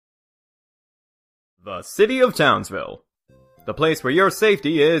The city of Townsville. The place where your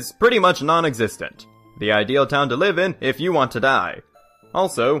safety is pretty much non-existent. The ideal town to live in if you want to die.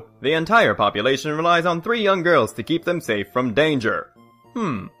 Also, the entire population relies on 3 young girls to keep them safe from danger.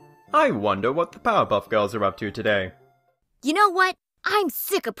 I wonder what the Powerpuff Girls are up to today. You know what? I'm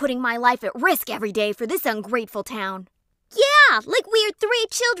sick of putting my life at risk every day for this ungrateful town. Yeah, like we are 3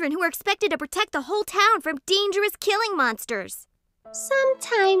 children who are expected to protect the whole town from dangerous killing monsters.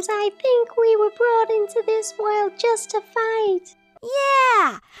 Sometimes I think we were brought into this world just to fight.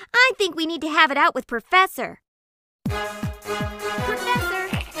 Yeah, I think we need to have it out with Professor. Professor!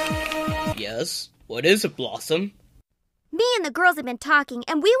 Yes? What is it, Blossom? Me and the girls have been talking,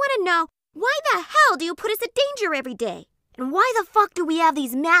 and we want to know, why the hell do you put us in danger every day? And why the fuck do we have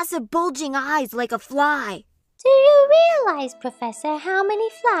these massive bulging eyes like a fly? Do you realize, Professor, how many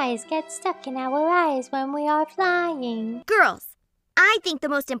flies get stuck in our eyes when we are flying? Girls, I think the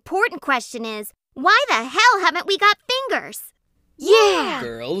most important question is, why the hell haven't we got fingers? Yeah!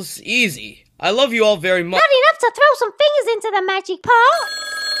 Girls, easy. I love you all very much. Not enough to throw some fingers into the magic pot!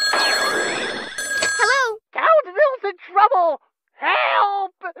 Hello? Townsville's in trouble!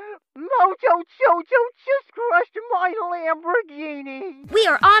 Help! Mojo Jojo just crushed my Lamborghini! We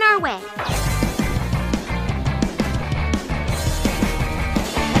are on our way.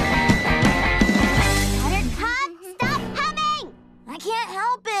 Stop humming! I can't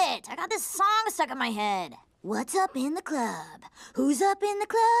help it. I got this song stuck in my head. What's up in the club? Who's up in the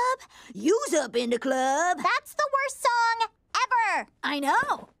club? You's up in the club. That's the worst song ever. I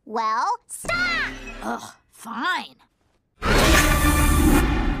know. Well, stop! Ugh, fine.